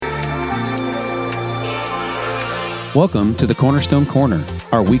Welcome to the Cornerstone Corner,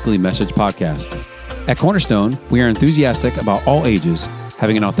 our weekly message podcast. At Cornerstone, we are enthusiastic about all ages,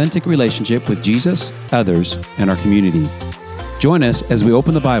 having an authentic relationship with Jesus, others, and our community. Join us as we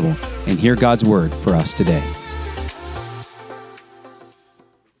open the Bible and hear God's word for us today.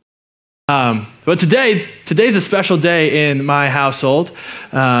 But today's a special day in my household.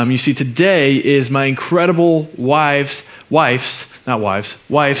 You see, today is my incredible wife's,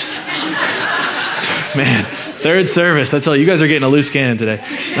 man, third service. That's all. You guys are getting a loose cannon today.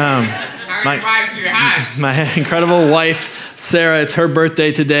 My incredible wife, Sarah, it's her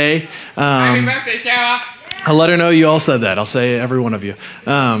birthday today. Happy birthday, Sarah. I'll let her know you all said that. I'll say every one of you.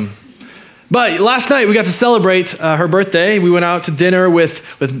 But last night we got to celebrate her birthday. We went out to dinner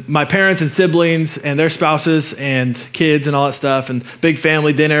with my parents and siblings and their spouses and kids and all that stuff, and big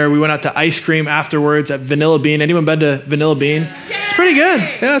family dinner. We went out to ice cream afterwards at Vanilla Bean. Anyone been to Vanilla Bean? It's pretty good.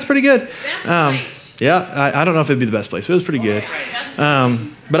 Yeah, it's pretty good. Yeah, I don't know if it'd be the best place, but it was pretty good.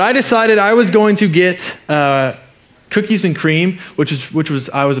 But I decided I was going to get cookies and cream, which was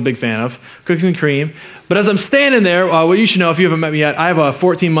I was a big fan of, cookies and cream. But as I'm standing there, what you should know if you haven't met me yet, I have a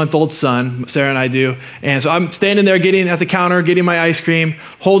 14-month-old son, Sarah and I do. And so I'm standing there at the counter, getting my ice cream,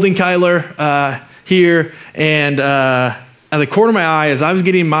 holding Kyler here, and at the corner of my eye, as I was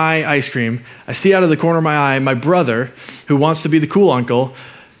getting my ice cream, I see out of the corner of my eye my brother, who wants to be the cool uncle,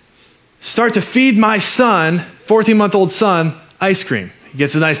 start to feed my son, 14-month-old son, ice cream. He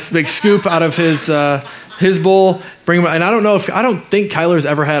gets a nice big scoop out of his bowl, bring him, and I don't think Kyler's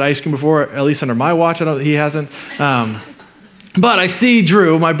ever had ice cream before, at least under my watch. He hasn't. But I see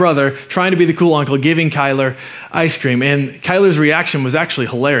Drew, my brother, trying to be the cool uncle, giving Kyler ice cream, and Kyler's reaction was actually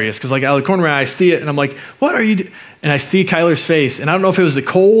hilarious because, like, out of the corner of my eye, I see it, and I'm like, "What are you doing?" And I see Kyler's face, and I don't know if it was the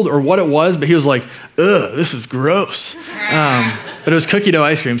cold or what it was, but he was like, "Ugh, this is gross." But it was cookie dough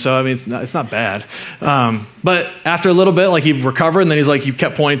ice cream, so I mean, it's not bad. But after a little bit, like, he recovered, and then he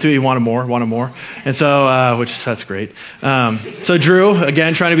kept pointing to it. He wanted more, and so that's great. So Drew,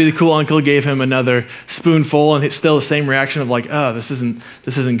 again, trying to be the cool uncle, gave him another spoonful, and it's still the same reaction of like, "Oh, this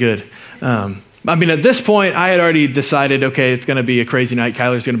isn't good." I mean, at this point, I had already decided, okay, it's going to be a crazy night.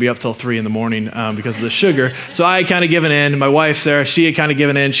 Kyler's going to be up till 3 a.m. Because of the sugar. So I had kind of given in. My wife, Sarah, she had kind of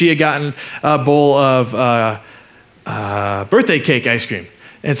given in. She had gotten a bowl of birthday cake ice cream.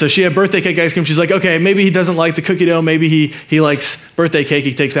 And so she had birthday cake ice cream. She's like, okay, maybe he doesn't like the cookie dough. Maybe he likes birthday cake.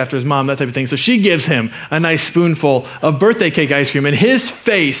 He takes after his mom, that type of thing. So she gives him a nice spoonful of birthday cake ice cream. And his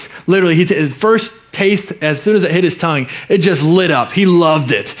face, literally, his first taste, as soon as it hit his tongue, it just lit up. He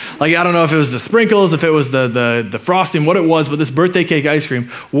loved it. Like, I don't know if it was the sprinkles, if it was the frosting, what it was, but this birthday cake ice cream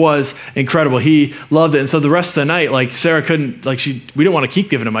was incredible. He loved it. And so the rest of the night, like, Sarah couldn't, like, we didn't want to keep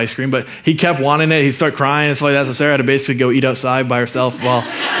giving him ice cream, but he kept wanting it. He'd start crying and stuff like that. So Sarah had to basically go eat outside by herself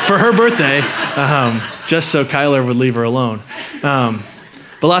for her birthday, just so Kyler would leave her alone.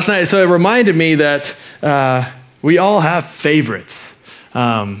 But last night, so it reminded me that we all have favorites.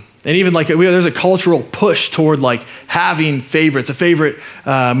 And even like there's a cultural push toward like having favorites, a favorite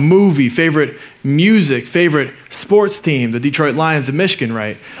movie, favorite music, favorite sports team, the Detroit Lions of Michigan,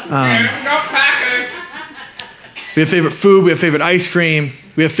 right? We have favorite food, we have favorite ice cream,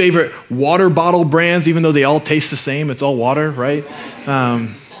 we have favorite water bottle brands, even though they all taste the same, it's all water, right?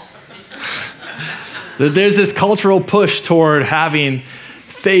 There's this cultural push toward having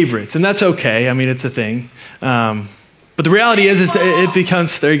favorites, and that's okay. I mean, it's a thing. But the reality is it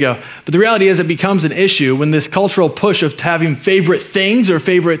becomes, there you go. But the reality is it becomes an issue when this cultural push of having favorite things or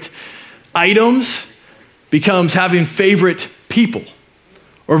favorite items becomes having favorite people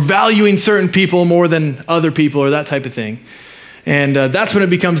or valuing certain people more than other people or that type of thing. And that's when it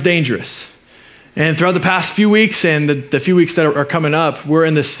becomes dangerous. And throughout the past few weeks and the few weeks that are coming up, we're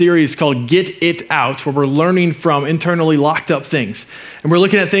in this series called Get It Out, where we're learning from internally locked up things. And we're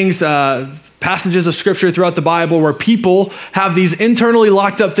looking at things, passages of scripture throughout the Bible where people have these internally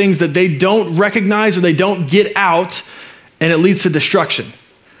locked up things that they don't recognize or they don't get out, and it leads to destruction.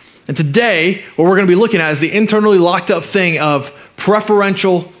 And today, what we're going to be looking at is the internally locked up thing of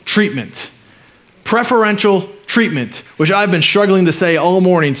preferential treatment. Preferential treatment, which I've been struggling to say all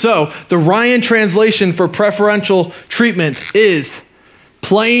morning. So the Ryan translation for preferential treatment is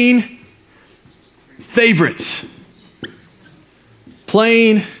plain favorites.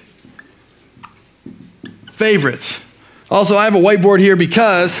 Plain favorites. Also, I have a whiteboard here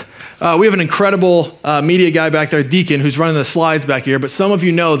because we have an incredible media guy back there, Deacon, who's running the slides back here. But some of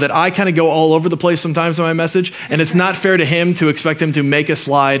you know that I kind of go all over the place sometimes in my message, and it's not fair to him to expect him to make a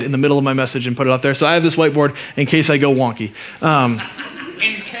slide in the middle of my message and put it up there. So I have this whiteboard in case I go wonky.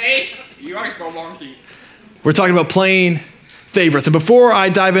 In case you always go wonky. We're talking about plain favorites. And before I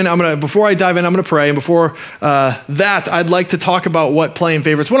dive in, I'm gonna pray. And before that, I'd like to talk about what playing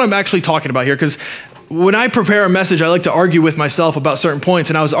favorites, what I'm actually talking about here, because when I prepare a message, I like to argue with myself about certain points.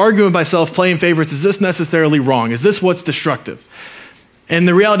 And I was arguing with myself, playing favorites, is this necessarily wrong? Is this what's destructive? And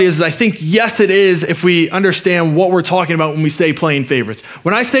the reality is, I think, yes, it is if we understand what we're talking about when we say playing favorites.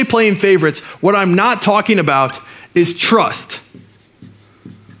 When I say playing favorites, what I'm not talking about is trust.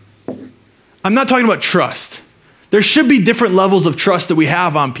 I'm not talking about trust. There should be different levels of trust that we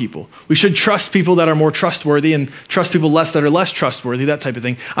have on people. We should trust people that are more trustworthy and trust people less that are less trustworthy, that type of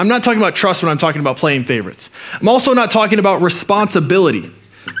thing. I'm not talking about trust when I'm talking about playing favorites. I'm also not talking about responsibility.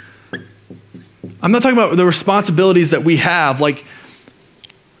 I'm not talking about the responsibilities that we have, like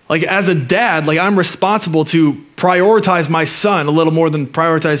as a dad, like I'm responsible to prioritize my son a little more than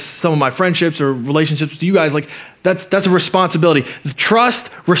prioritize some of my friendships or relationships with you guys. Like that's a responsibility. Trust,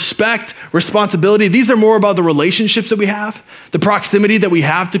 respect, responsibility. These are more about the relationships that we have, the proximity that we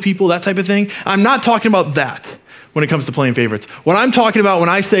have to people, that type of thing. I'm not talking about that when it comes to playing favorites. What I'm talking about when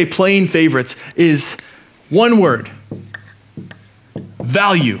I say playing favorites is one word: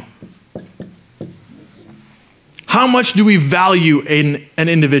 value. How much do we value an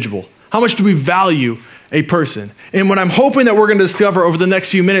individual? How much do we value a person? And what I'm hoping that we're going to discover over the next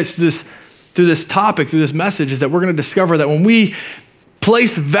few minutes through this topic, through this message, is that we're going to discover that when we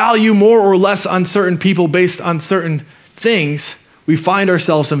place value more or less on certain people based on certain things, we find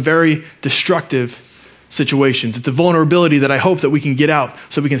ourselves in very destructive situations. It's a vulnerability that I hope that we can get out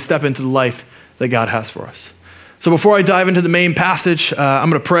so we can step into the life that God has for us. So before I dive into the main passage, I'm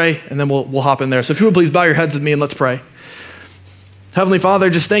going to pray, and then we'll hop in there. So if you would please bow your heads with me and let's pray. Heavenly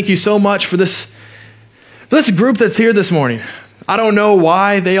Father, just thank you so much for this group that's here this morning. I don't know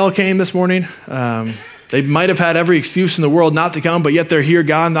why they all came this morning. They might have had every excuse in the world not to come, but yet they're here,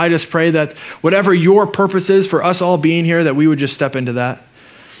 God. And I just pray that whatever your purpose is for us all being here, that we would just step into that.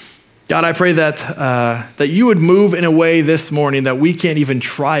 God, I pray that you would move in a way this morning that we can't even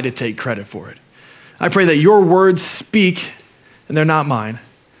try to take credit for it. I pray that your words speak, and they're not mine.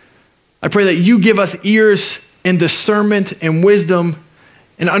 I pray that you give us ears and discernment and wisdom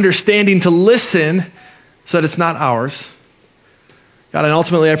and understanding to listen so that it's not ours. God, and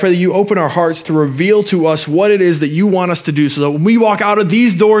ultimately, I pray that you open our hearts to reveal to us what it is that you want us to do so that when we walk out of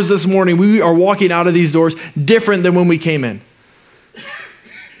these doors this morning, we are walking out of these doors different than when we came in.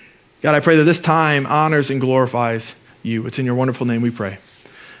 God, I pray that this time honors and glorifies you. It's in your wonderful name we pray.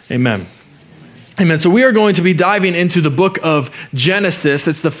 Amen. Amen. So we are going to be diving into the book of Genesis.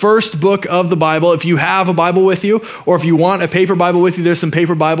 It's the first book of the Bible. If you have a Bible with you, or if you want a paper Bible with you, there's some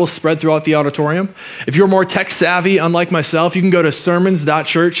paper Bibles spread throughout the auditorium. If you're more tech savvy, unlike myself, you can go to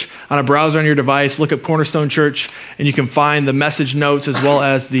sermons.church on a browser on your device, look up Cornerstone Church, and you can find the message notes as well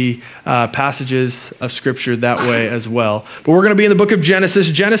as the passages of Scripture that way as well. But we're going to be in the book of Genesis,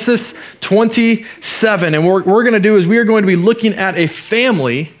 Genesis 27. And what we're going to do is we are going to be looking at a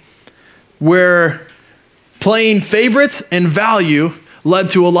family where playing favorites and value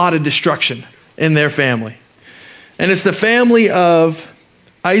led to a lot of destruction in their family. And it's the family of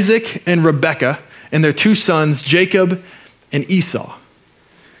Isaac and Rebekah and their two sons, Jacob and Esau.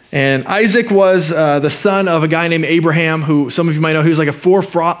 And Isaac was the son of a guy named Abraham, who some of you might know, he was like a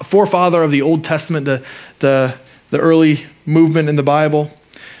forefather of the Old Testament, the early movement in the Bible.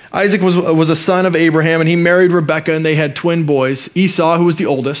 Isaac was a son of Abraham, and he married Rebekah, and they had twin boys. Esau, who was the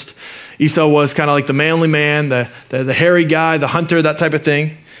oldest. Esau was kind of like the manly man, the hairy guy, the hunter, that type of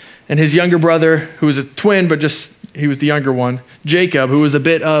thing. And his younger brother, who was a twin, but just he was the younger one, Jacob, who was a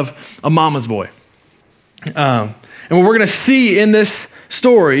bit of a mama's boy. And what we're going to see in this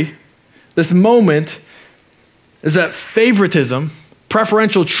story, this moment, is that favoritism,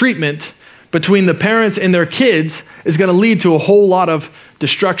 preferential treatment between the parents and their kids is going to lead to a whole lot of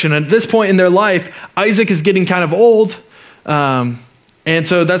destruction. And at this point in their life, Isaac is getting kind of old. And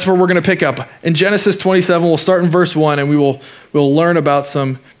so that's where we're going to pick up. In Genesis 27, we'll start in verse 1, and we'll learn about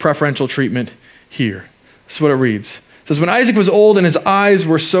some preferential treatment here. This is what it reads. It says, when Isaac was old and his eyes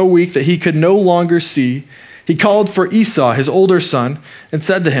were so weak that he could no longer see, he called for Esau, his older son, and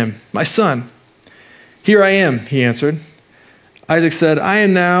said to him, my son. Here I am, he answered. Isaac said, I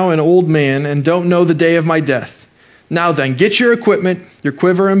am now an old man and don't know the day of my death. Now then, get your equipment, your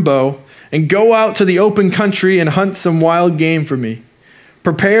quiver and bow, and go out to the open country and hunt some wild game for me.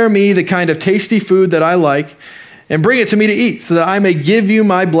 Prepare me the kind of tasty food that I like, and bring it to me to eat, so that I may give you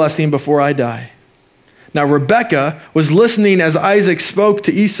my blessing before I die. Now Rebekah was listening as Isaac spoke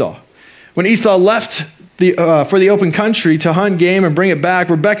to Esau. When Esau left for the open country to hunt game and bring it back,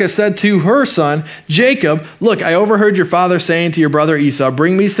 Rebekah said to her son, Jacob, look, I overheard your father saying to your brother Esau,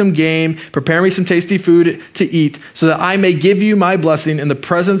 bring me some game, prepare me some tasty food to eat, so that I may give you my blessing in the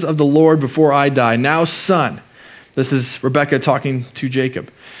presence of the Lord before I die. Now, son, this is Rebekah talking to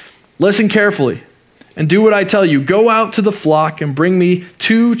Jacob. Listen carefully and do what I tell you. Go out to the flock and bring me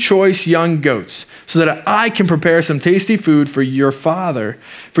 2 choice young goats so that I can prepare some tasty food for your father,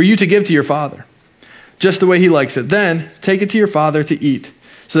 for you to give to your father, just the way he likes it. Then take it to your father to eat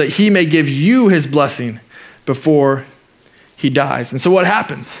so that he may give you his blessing before he dies. And so what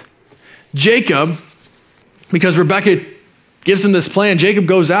happens? Jacob, because Rebekah gives him this plan, Jacob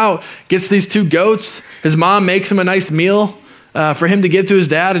goes out, gets these 2 goats. His mom makes him a nice meal for him to give to his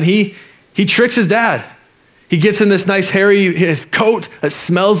dad, and he tricks his dad. He gets in this nice his coat that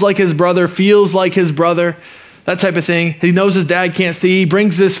smells like his brother, feels like his brother, that type of thing. He knows his dad can't see. He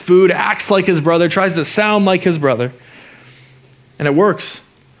brings this food, acts like his brother, tries to sound like his brother. And it works.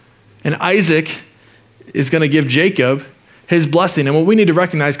 And Isaac is going to give Jacob his blessing. And what we need to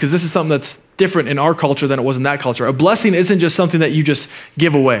recognize, because this is something that's different in our culture than it was in that culture, a blessing isn't just something that you just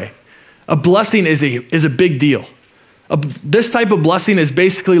give away. A blessing is a big deal. This type of blessing is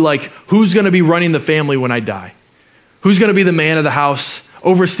basically like, who's going to be running the family when I die? Who's going to be the man of the house,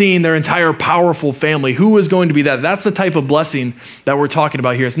 overseeing their entire powerful family? Who is going to be that? That's the type of blessing that we're talking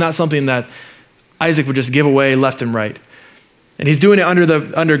about here. It's not something that Isaac would just give away left and right. And he's doing it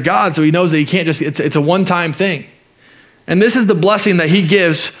under God, so he knows that he can't just, it's a one-time thing. And this is the blessing that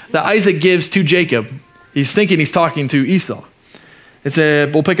that Isaac gives to Jacob. He's thinking he's talking to Esau.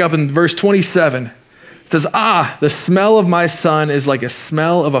 We'll pick up in verse 27. It says, the smell of my son is like a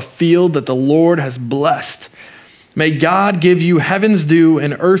smell of a field that the Lord has blessed. May God give you heaven's dew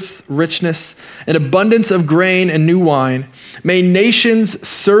and earth's richness, an abundance of grain and new wine. May nations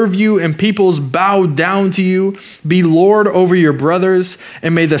serve you and peoples bow down to you. Be Lord over your brothers,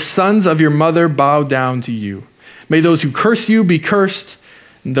 and may the sons of your mother bow down to you. May those who curse you be cursed,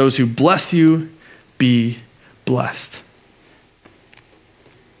 and those who bless you be blessed.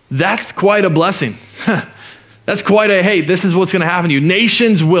 That's quite a blessing. That's quite hey, this is what's going to happen to you.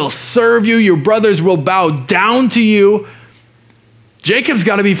 Nations will serve you. Your brothers will bow down to you. Jacob's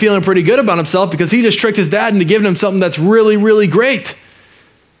got to be feeling pretty good about himself because he just tricked his dad into giving him something that's really, really great.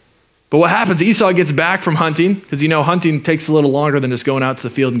 But what happens? Esau gets back from hunting, because hunting takes a little longer than just going out to the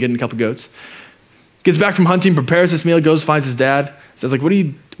field and getting a couple goats. Gets back from hunting, prepares this meal, goes, finds his dad, says, what are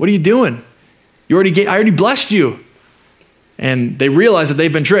you doing? I already blessed you. And they realize that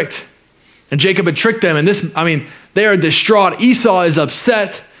they've been tricked. And Jacob had tricked them. And they are distraught. Esau is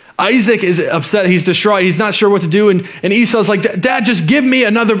upset. Isaac is upset. He's distraught. He's not sure what to do. And Esau's like, Dad, just give me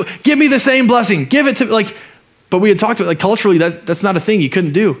the same blessing. Give it to, but we had talked about, culturally, that's not a thing you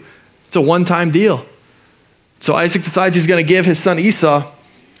couldn't do. It's a one-time deal. So Isaac decides he's going to give his son Esau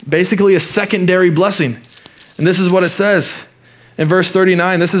basically a secondary blessing. And this is what it says in verse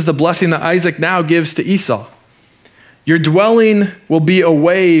 39. This is the blessing that Isaac now gives to Esau. Your dwelling will be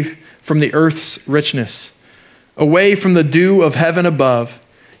away from the earth's richness, away from the dew of heaven above.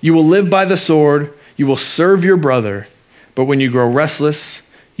 You will live by the sword. You will serve your brother. But when you grow restless,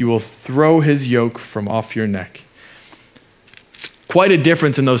 you will throw his yoke from off your neck. Quite a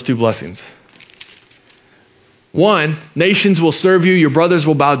difference in those 2 blessings. One, nations will serve you. Your brothers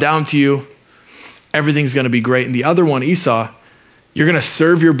will bow down to you. Everything's going to be great. And the other one, Esau, you're going to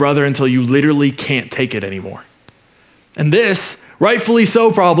serve your brother until you literally can't take it anymore. And this, rightfully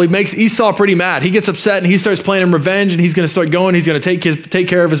so probably, makes Esau pretty mad. He gets upset and he starts planning revenge, and he's going to start going. He's going to take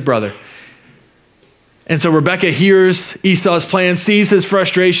care of his brother. And so Rebekah hears Esau's plan, sees his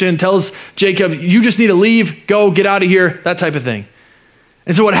frustration, tells Jacob, you just need to leave, go, get out of here, that type of thing.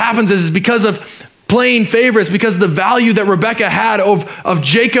 And so what happens is because of playing favorites, because of the value that Rebekah had of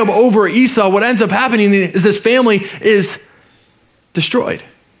Jacob over Esau, what ends up happening is this family is destroyed.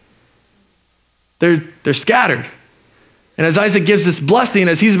 They're scattered. And as Isaac gives this blessing,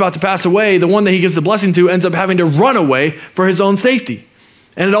 as he's about to pass away, the one that he gives the blessing to ends up having to run away for his own safety.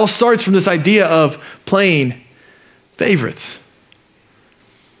 And it all starts from this idea of playing favorites.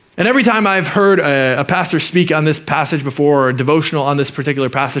 And every time I've heard a pastor speak on this passage before, or a devotional on this particular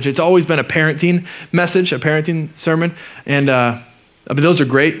passage, it's always been a parenting message, a parenting sermon. And those are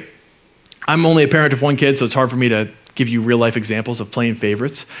great. I'm only a parent of one kid, so it's hard for me to give you real life examples of playing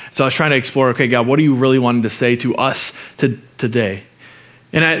favorites. So I was trying to explore, okay, God, what do you really wanting to say to us today?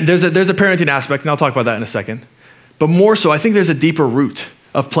 And there's a parenting aspect, and I'll talk about that in a second. But more so, I think there's a deeper root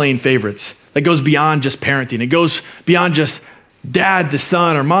of playing favorites that goes beyond just parenting. It goes beyond just dad to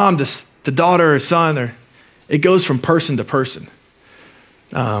son, or mom to daughter or son, or it goes from person to person.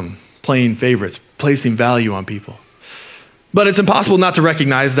 playing favorites, placing value on people. But it's impossible not to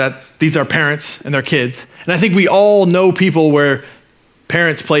recognize that these are parents and their kids. And I think we all know people where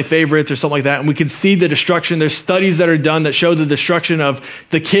parents play favorites or something like that, and we can see the destruction. There's studies that are done that show the destruction of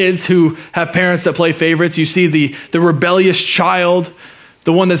the kids who have parents that play favorites. You see the rebellious child,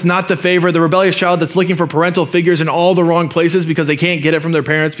 the one that's not the favorite, the rebellious child that's looking for parental figures in all the wrong places because they can't get it from their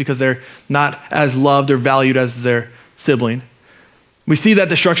parents because they're not as loved or valued as their sibling. We see that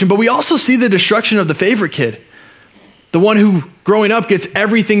destruction, but we also see the destruction of the favorite kid, the one who growing up gets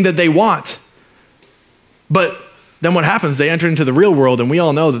everything that they want. But then what happens? They enter into the real world, and we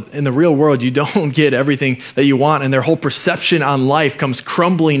all know that in the real world, you don't get everything that you want, and their whole perception on life comes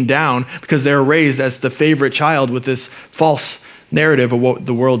crumbling down because they're raised as the favorite child with this false narrative of what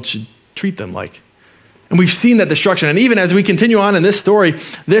the world should treat them like. And we've seen that destruction. And even as we continue on in this story,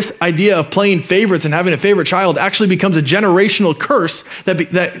 this idea of playing favorites and having a favorite child actually becomes a generational curse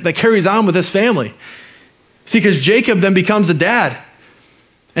that carries on with this family. See, because Jacob then becomes a dad,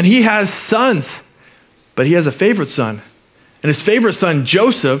 and he has sons. But he has a favorite son. And his favorite son,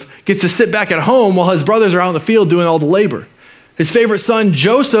 Joseph, gets to sit back at home while his brothers are out in the field doing all the labor. His favorite son,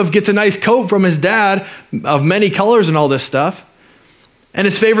 Joseph, gets a nice coat from his dad of many colors and all this stuff. And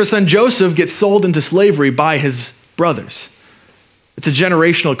his favorite son, Joseph, gets sold into slavery by his brothers. It's a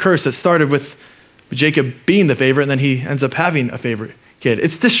generational curse that started with Jacob being the favorite, and then he ends up having a favorite kid.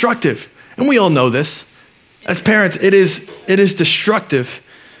 It's destructive. And we all know this. As parents, it is destructive.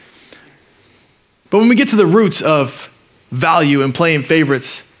 But when we get to the roots of value and playing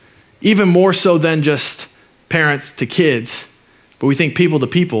favorites, even more so than just parents to kids, but we think people to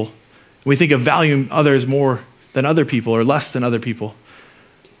people, we think of valuing others more than other people or less than other people.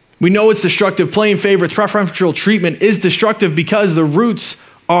 We know it's destructive. Playing favorites, preferential treatment is destructive because the roots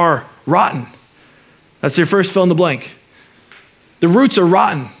are rotten. That's your first fill in the blank. The roots are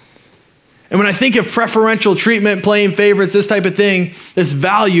rotten. And when I think of preferential treatment, playing favorites, this type of thing, this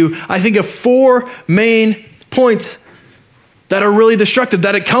value, I think of four main points that are really destructive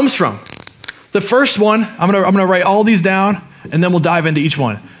that it comes from. The first one, I'm gonna write all these down, and then we'll dive into each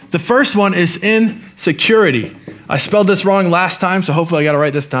one. The first one is insecurity. I spelled this wrong last time, so hopefully I got it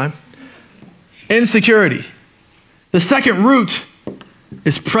right this time. Insecurity. The second root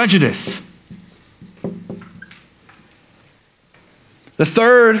is prejudice. The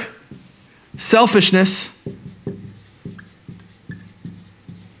third, selfishness.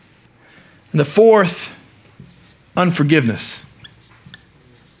 And the fourth, unforgiveness.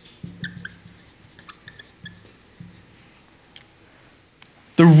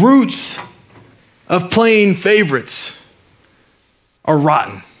 The roots of playing favorites are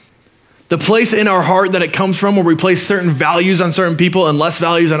rotten. The place in our heart that it comes from, where we place certain values on certain people and less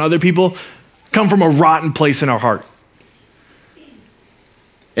values on other people, come from a rotten place in our heart.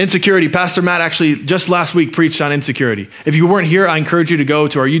 Insecurity. Pastor Matt actually just last week preached on insecurity. If you weren't here, I encourage you to go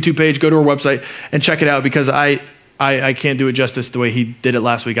to our YouTube page, go to our website, and check it out, because I can't do it justice the way he did it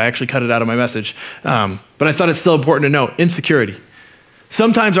last week. I actually cut it out of my message. But I thought it's still important to note. Insecurity.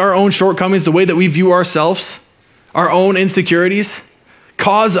 Sometimes our own shortcomings, the way that we view ourselves, our own insecurities,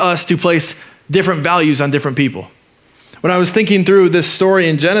 cause us to place different values on different people. When I was thinking through this story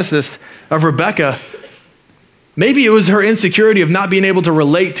in Genesis of Rebekah, maybe it was her insecurity of not being able to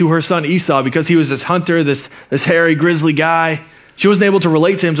relate to her son Esau because he was this hunter, this hairy, grizzly guy. She wasn't able to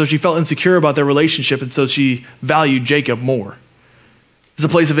relate to him, so she felt insecure about their relationship, and so she valued Jacob more. It's a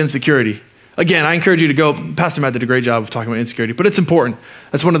place of insecurity. Again, I encourage you to go. Pastor Matt did a great job of talking about insecurity, but it's important.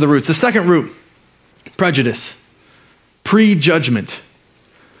 That's one of the roots. The second root, prejudice, prejudgment.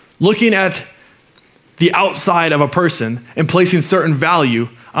 Looking at the outside of a person and placing certain value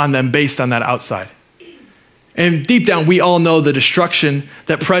on them based on that outside. And deep down, we all know the destruction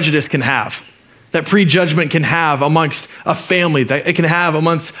that prejudice can have, that prejudgment can have amongst a family, that it can have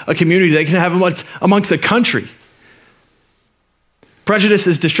amongst a community, that it can have amongst a country. Prejudice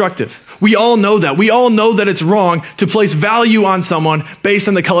is destructive. We all know that. We all know that it's wrong to place value on someone based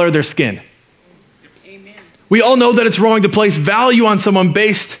on the color of their skin. Amen. We all know that it's wrong to place value on someone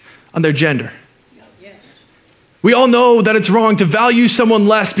based on their gender. Yes. We all know that it's wrong to value someone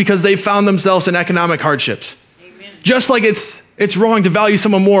less because they found themselves in economic hardships. Amen. Just like it's wrong to value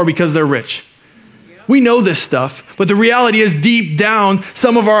someone more because they're rich. We know this stuff, but the reality is deep down,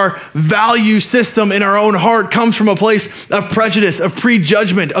 some of our value system in our own heart comes from a place of prejudice, of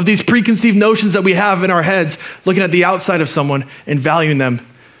prejudgment, of these preconceived notions that we have in our heads, looking at the outside of someone and valuing them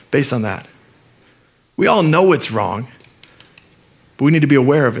based on that. We all know it's wrong, but we need to be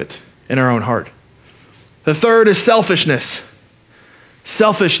aware of it in our own heart. The third is selfishness.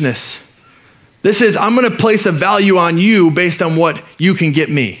 Selfishness. This is, I'm going to place a value on you based on what you can get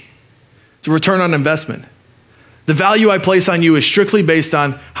me. It's a return on investment. The value I place on you is strictly based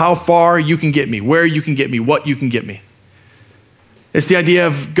on how far you can get me, where you can get me, what you can get me. It's the idea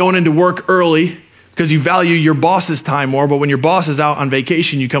of going into work early because you value your boss's time more, but when your boss is out on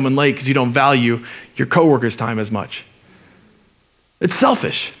vacation, you come in late because you don't value your coworker's time as much. It's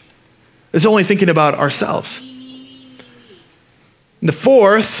selfish. It's only thinking about ourselves. And the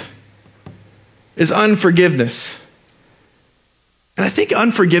fourth is unforgiveness. And I think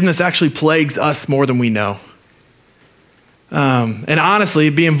unforgiveness actually plagues us more than we know. And honestly,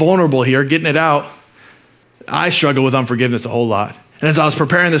 being vulnerable here, getting it out, I struggle with unforgiveness a whole lot. And as I was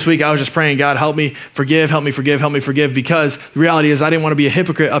preparing this week, I was just praying, God, help me forgive, help me forgive, help me forgive, because the reality is I didn't want to be a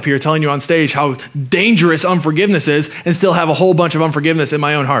hypocrite up here telling you on stage how dangerous unforgiveness is and still have a whole bunch of unforgiveness in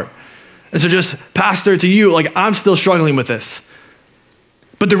my own heart. And so just, pastor, to you, like, I'm still struggling with this.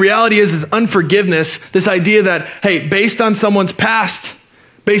 But the reality is unforgiveness, this idea that, hey, based on someone's past,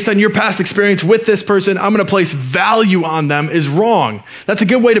 based on your past experience with this person, I'm going to place value on them is wrong. That's a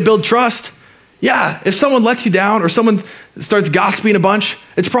good way to build trust. Yeah, if someone lets you down or someone starts gossiping a bunch,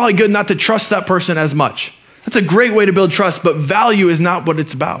 it's probably good not to trust that person as much. That's a great way to build trust, but value is not what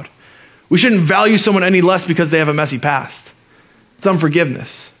it's about. We shouldn't value someone any less because they have a messy past. It's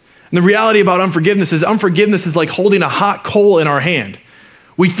unforgiveness. And the reality about unforgiveness is like holding a hot coal in our hand.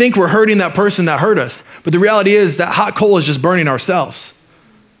 We think we're hurting that person that hurt us, but the reality is that hot coal is just burning ourselves.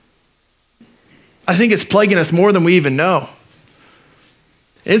 I think it's plaguing us more than we even know.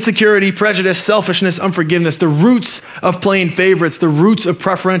 Insecurity, prejudice, selfishness, unforgiveness, the roots of playing favorites, the roots of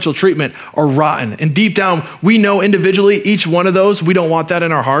preferential treatment are rotten. And deep down, we know individually each one of those, we don't want that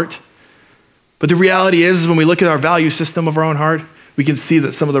in our heart. But the reality is when we look at our value system of our own heart, we can see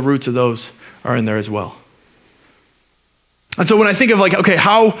that some of the roots of those are in there as well. And so when I think of like, okay,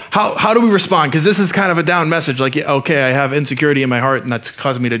 how do we respond? Because this is kind of a down message. Like, okay, I have insecurity in my heart and that's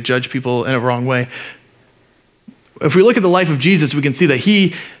causing me to judge people in a wrong way. If we look at the life of Jesus, we can see that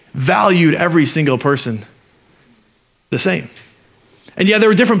he valued every single person the same. And yeah, there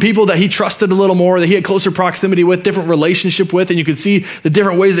were different people that he trusted a little more, that he had closer proximity with, different relationship with, and you could see the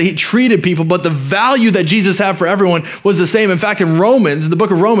different ways that he treated people, but the value that Jesus had for everyone was the same. In fact, in Romans, in the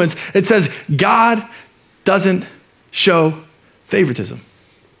book of Romans, it says, God doesn't show favoritism.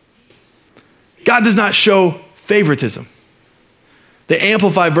 God does not show favoritism. The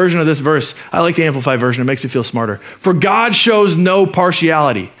Amplified version of this verse, I like the Amplified version, it makes me feel smarter. For God shows no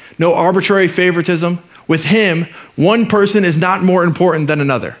partiality, no arbitrary favoritism. With him, one person is not more important than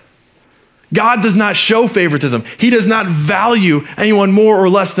another. God does not show favoritism. He does not value anyone more or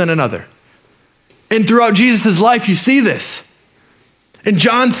less than another. And throughout Jesus' life, you see this. In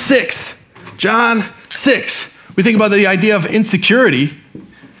John 6, we think about the idea of insecurity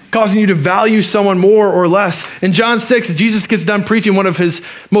causing you to value someone more or less. In John 6, Jesus gets done preaching one of his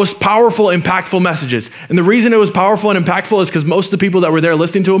most powerful, impactful messages. And the reason it was powerful and impactful is because most of the people that were there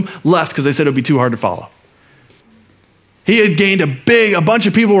listening to him left because they said it would be too hard to follow. He had gained a bunch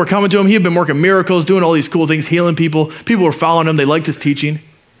of people were coming to him. He had been working miracles, doing all these cool things, healing people. People were following him. They liked his teaching.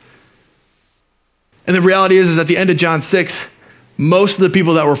 And the reality is at the end of John 6, most of the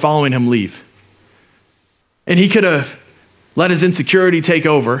people that were following him leave. And he could have let his insecurity take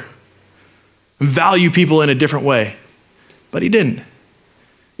over and value people in a different way. But he didn't.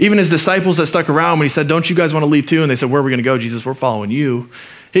 Even his disciples that stuck around when he said, don't you guys want to leave too? And they said, where are we going to go, Jesus? We're following you.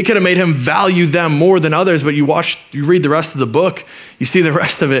 He could have made him value them more than others, but you read the rest of the book, you see the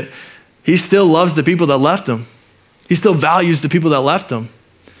rest of it. He still loves the people that left him. He still values the people that left him.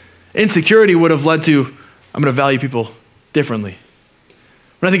 Insecurity would have led to, I'm going to value people differently.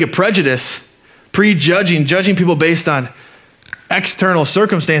 When I think of prejudice, prejudging, judging people based on external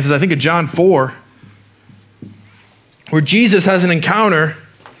circumstances, I think of John 4, where Jesus has an encounter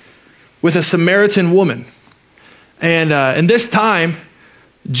with a Samaritan woman. And in this time,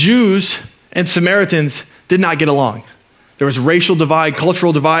 Jews and Samaritans did not get along. There was racial divide,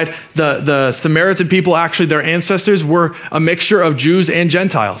 cultural divide. The Samaritan people, actually their ancestors were a mixture of Jews and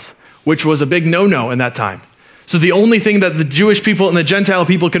Gentiles, which was a big no-no in that time. So the only thing that the Jewish people and the Gentile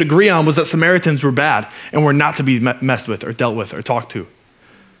people could agree on was that Samaritans were bad and were not to be messed with or dealt with or talked to.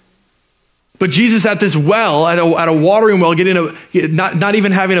 But Jesus at this well, at a watering well, not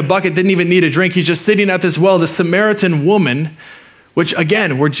even having a bucket, didn't even need a drink. He's just sitting at this well. The Samaritan woman, which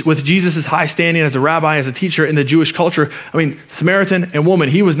again, with Jesus' high standing as a rabbi, as a teacher in the Jewish culture, Samaritan and woman,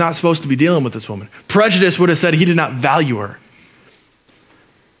 he was not supposed to be dealing with this woman. Prejudice would have said he did not value her.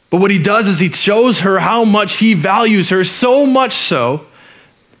 But what he does is he shows her how much he values her, so much so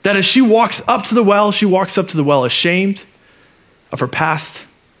that as she walks up to the well ashamed of her past.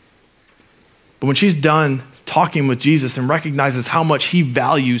 But when she's done talking with Jesus and recognizes how much he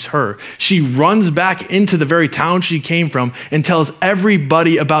values her. She runs back into the very town she came from and tells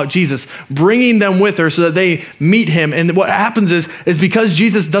everybody about Jesus, bringing them with her so that they meet him. And what happens is because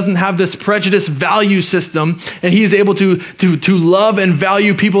Jesus doesn't have this prejudice value system, and he is able to love and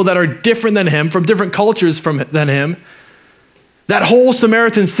value people that are different than him, from different cultures than him, that whole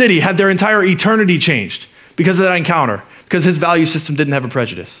Samaritan city had their entire eternity changed because of that encounter, because his value system didn't have a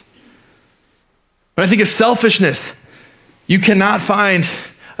prejudice. But I think of selfishness. You cannot find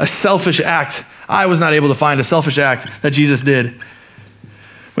a selfish act. I was not able to find a selfish act that Jesus did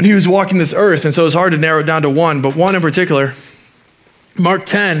when he was walking this earth, and so it's hard to narrow it down to one, but one in particular. Mark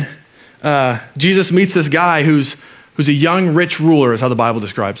 10, Jesus meets this guy who's a young, rich ruler, is how the Bible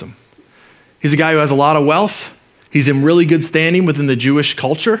describes him. He's a guy who has a lot of wealth. He's in really good standing within the Jewish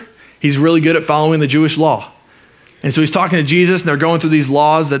culture. He's really good at following the Jewish law. And so he's talking to Jesus, and they're going through these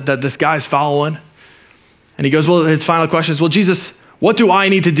laws that this guy's following. And he goes, well, his final question is, well, Jesus, what do I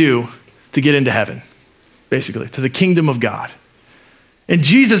need to do to get into heaven? Basically, to the kingdom of God. And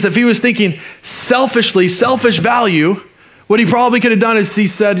Jesus, if he was thinking selfishly, selfish value, what he probably could have done is he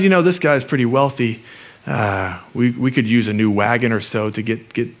said, this guy's pretty wealthy. We could use a new wagon or so to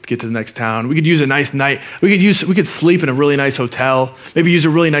get to the next town. We could use a nice night. We could sleep in a really nice hotel. Maybe use a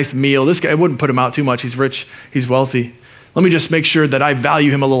really nice meal. This guy, wouldn't put him out too much. He's rich. He's wealthy. Let me just make sure that I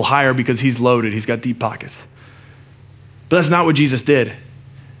value him a little higher because he's loaded. He's got deep pockets. But that's not what Jesus did.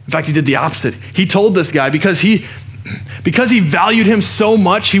 In fact, he did the opposite. He told this guy because he valued him so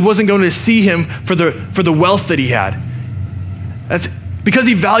much, he wasn't going to see him for the wealth that he had. That's because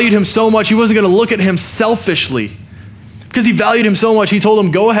he valued him so much, he wasn't going to look at him selfishly. Because he valued him so much, he told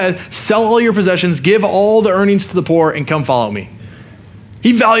him, go ahead, sell all your possessions, give all the earnings to the poor, and come follow me.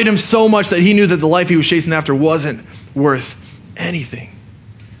 He valued him so much that he knew that the life he was chasing after wasn't worth anything.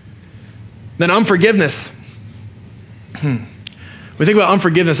 Then unforgiveness. When we think about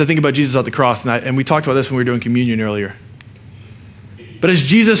unforgiveness, I think about Jesus at the cross, and we talked about this when we were doing communion earlier. But as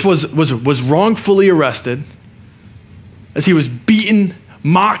Jesus was wrongfully arrested, as he was beaten,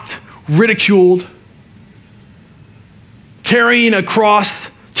 mocked, ridiculed, carrying a cross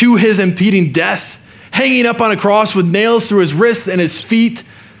to his impending death, hanging up on a cross with nails through his wrists and his feet,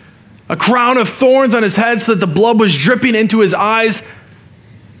 a crown of thorns on his head so that the blood was dripping into his eyes,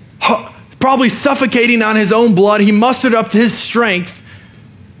 probably suffocating on his own blood, he mustered up his strength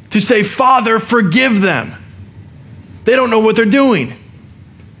to say, Father, forgive them. They don't know what they're doing.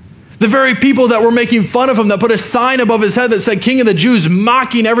 The very people that were making fun of him, that put a sign above his head that said King of the Jews,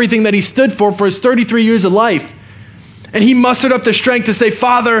 mocking everything that he stood for his 33 years of life. And he mustered up the strength to say,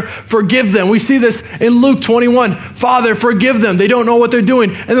 Father, forgive them. We see this in Luke 21. Father, forgive them. They don't know what they're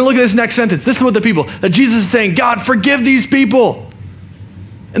doing. And then look at this next sentence. This is what the people, that Jesus is saying, God, forgive these people.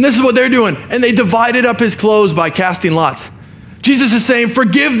 And this is what they're doing. And they divided up his clothes by casting lots. Jesus is saying,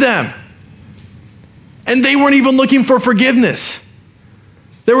 forgive them. And they weren't even looking for forgiveness.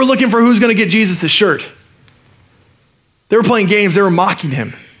 They were looking for who's going to get Jesus the shirt. They were playing games. They were mocking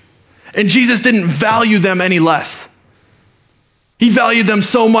him. And Jesus didn't value them any less. He valued them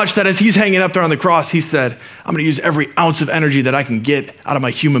so much that as he's hanging up there on the cross, he said, I'm going to use every ounce of energy that I can get out of my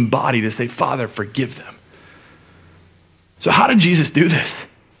human body to say, Father, forgive them. So how did Jesus do this?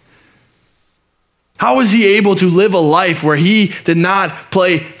 How was he able to live a life where he did not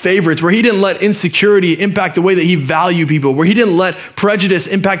play favorites, where he didn't let insecurity impact the way that he valued people, where he didn't let prejudice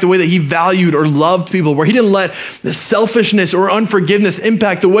impact the way that he valued or loved people, where he didn't let the selfishness or unforgiveness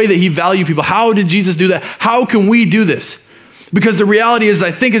impact the way that he valued people? How did Jesus do that? How can we do this? Because the reality is, I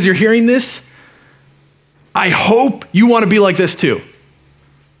think as you're hearing this, I hope you want to be like this too.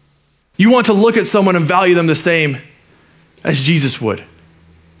 You want to look at someone and value them the same as Jesus would.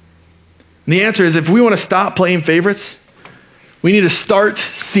 And the answer is, if we want to stop playing favorites, we need to start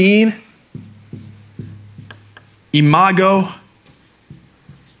seeing Imago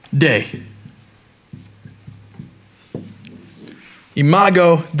Dei.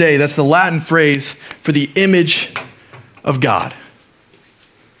 Imago Dei, that's the Latin phrase for the image of God.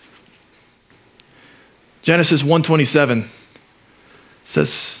 Genesis 1:27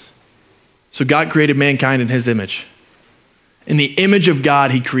 says, so God created mankind in his image. In the image of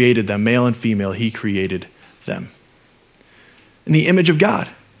God, he created them. Male and female, he created them. In the image of God.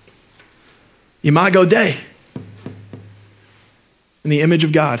 Imago Dei. In the image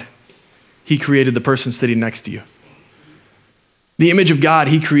of God, he created the person sitting next to you. The image of God,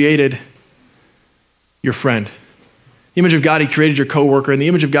 he created your friend. The image of God, he created your coworker. In the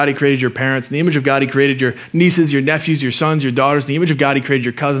image of God, he created your parents. In the image of God, he created your nieces, your nephews, your sons, your daughters. In the image of God, he created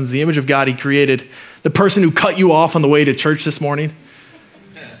your cousins. In the image of God, he created the person who cut you off on the way to church this morning.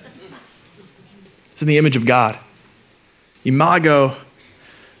 It's in the image of God. Imago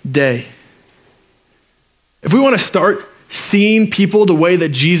Dei. If we want to start seeing people the way that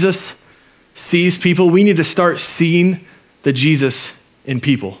Jesus sees people, we need to start seeing the Jesus in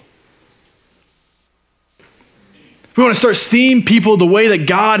people. If we want to start seeing people the way that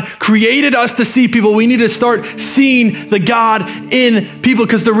God created us to see people, we need to start seeing the God in people,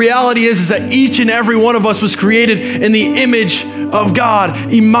 because the reality is that each and every one of us was created in the image of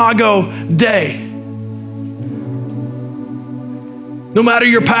God. Imago Dei. No matter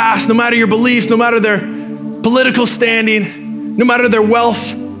your past, no matter your beliefs, no matter their political standing, no matter their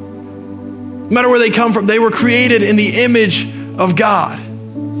wealth, no matter where they come from, they were created in the image of God.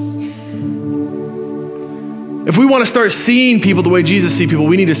 If we want to start seeing people the way Jesus sees people,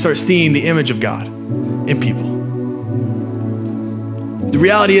 we need to start seeing the image of God in people. The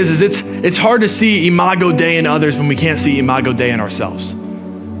reality is it's hard to see Imago Dei in others when we can't see Imago Dei in ourselves.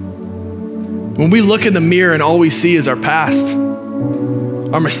 When we look in the mirror and all we see is our past,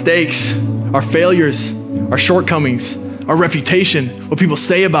 our mistakes, our failures, our shortcomings, our reputation, what people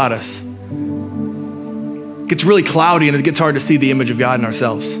say about us, it gets really cloudy and it gets hard to see the image of God in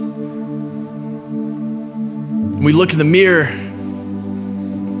ourselves. When we look in the mirror,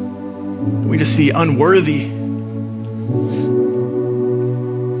 we just see unworthy.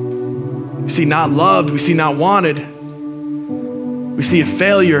 We see not loved. We see not wanted. We see a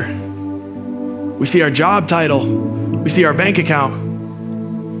failure. We see our job title. We see our bank account.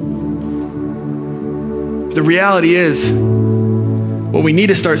 But the reality is, what we need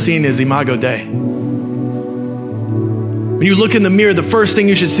to start seeing is Imago Dei. When you look in the mirror, the first thing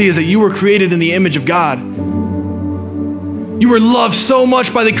you should see is that you were created in the image of God. You were loved so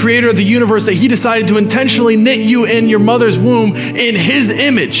much by the creator of the universe that he decided to intentionally knit you in your mother's womb in his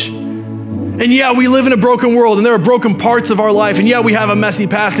image. And yeah, we live in a broken world, and there are broken parts of our life, and yeah, we have a messy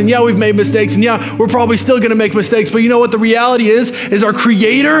past, and yeah, we've made mistakes, and yeah, we're probably still going to make mistakes. But you know what the reality is our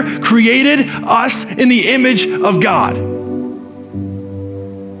creator created us in the image of God.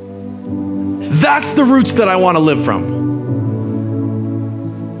 That's the roots that I want to live from.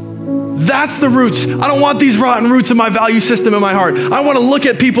 That's the roots. I don't want these rotten roots in my value system in my heart. I want to look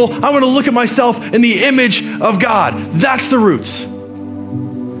at people. I want to look at myself in the image of God. That's the roots.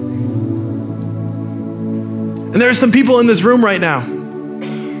 And there are some people in this room right now.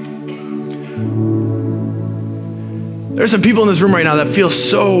 There are some people in this room right now that feel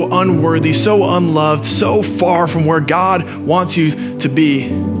so unworthy, so unloved, so far from where God wants you to be.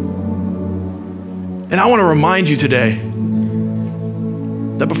 And I want to remind you today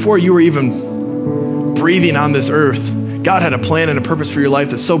that before you were even breathing on this earth, God had a plan and a purpose for your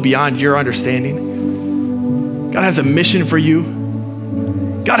life that's so beyond your understanding. God has a mission for you.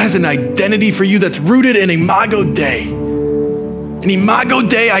 God has an identity for you that's rooted in Imago Dei. An Imago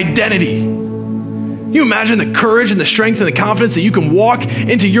Dei identity. Can you imagine the courage and the strength and the confidence that you can walk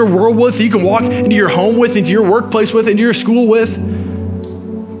into your world with, that you can walk into your home with, into your workplace with, into your school with?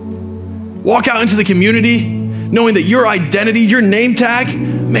 Walk out into the community knowing that your identity, your name tag,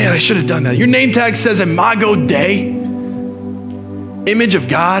 man, I should have done that. Your name tag says Imago Dei, image of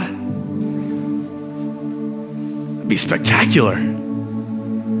God. That'd be spectacular.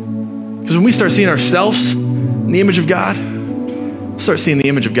 Because when we start seeing ourselves in the image of God, we'll start seeing the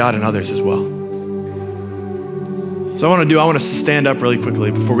image of God in others as well. So I want us to stand up really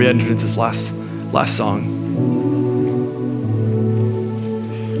quickly before we enter into this last song.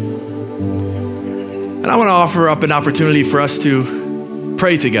 And I want to offer up an opportunity for us to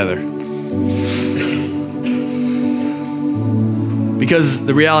pray together. Because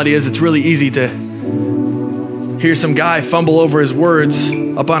the reality is it's really easy to hear some guy fumble over his words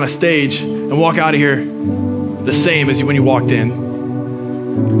up on a stage and walk out of here the same as when you walked in.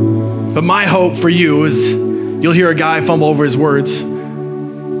 But my hope for you is you'll hear a guy fumble over his words,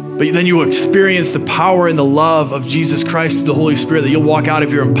 but then you will experience the power and the love of Jesus Christ through the Holy Spirit, that you'll walk out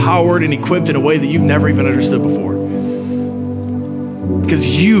of here empowered and equipped in a way that you've never even understood before. Because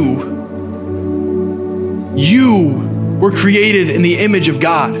you were created in the image of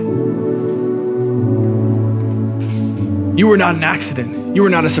God. You were not an accident. You were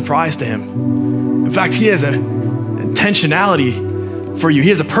not a surprise to him. In fact, he has an intentionality for you. He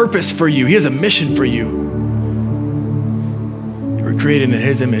has a purpose for you. He has a mission for you. You were created in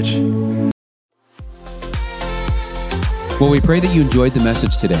his image. Well, we pray that you enjoyed the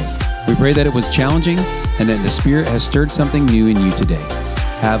message today. We pray that it was challenging and that the Spirit has stirred something new in you today.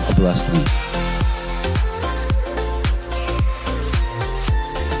 Have a blessed week.